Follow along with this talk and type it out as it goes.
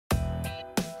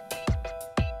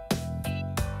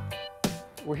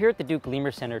We're here at the Duke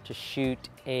Lemur Center to shoot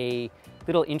a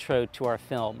little intro to our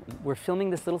film. We're filming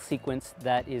this little sequence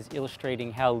that is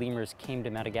illustrating how lemurs came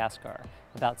to Madagascar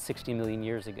about 60 million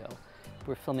years ago.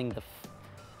 We're filming the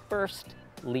first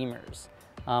lemurs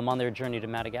on their journey to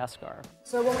Madagascar.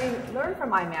 So when we learned from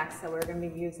IMAX that we were going to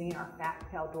be using our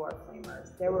fat-tailed dwarf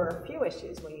lemurs, there were a few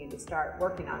issues we needed to start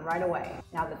working on right away.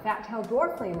 Now the fat-tailed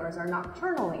dwarf lemurs are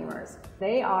nocturnal lemurs.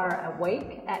 They are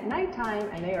awake at nighttime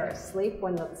and they are asleep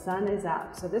when the sun is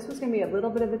up. So this was going to be a little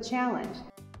bit of a challenge.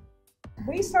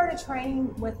 We started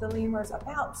training with the lemurs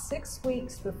about 6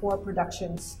 weeks before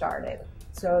production started.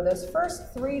 So those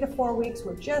first 3 to 4 weeks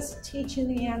were just teaching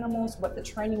the animals what the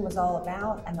training was all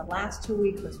about, and the last 2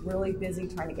 weeks was really busy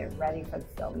trying to get ready for the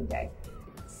filming day.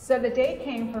 So the day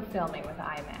came for filming with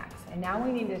IMAX, and now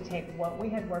we needed to take what we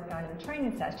had worked on in the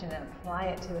training session and apply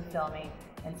it to the filming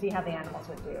and see how the animals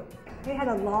would do. They had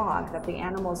a log that the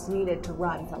animals needed to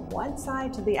run from one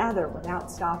side to the other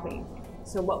without stopping.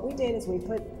 So what we did is we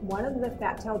put one of the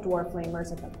fat-tailed dwarf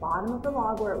lemurs at the bottom of the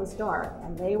log where it was dark,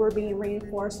 and they were being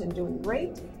reinforced and doing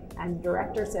great, and the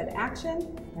director said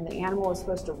action, and the animal was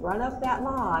supposed to run up that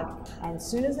log, and as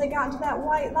soon as they got into that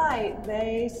white light,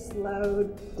 they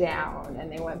slowed down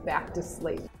and they went back to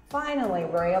sleep. Finally, we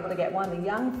were able to get one of the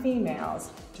young females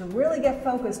to really get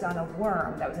focused on a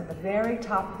worm that was at the very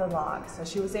top of the log, so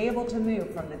she was able to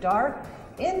move from the dark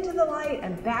into the light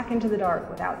and back into the dark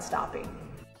without stopping.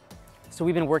 So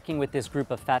we've been working with this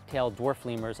group of fat-tailed dwarf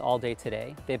lemurs all day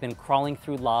today. They've been crawling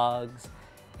through logs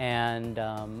and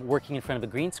working in front of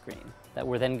a green screen that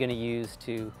we're then going to use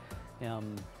to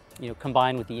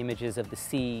combine with the images of the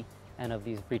sea and of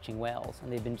these breaching whales.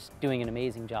 And they've been just doing an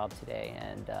amazing job today,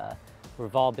 and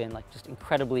we've all been just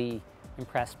incredibly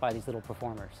impressed by these little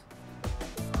performers.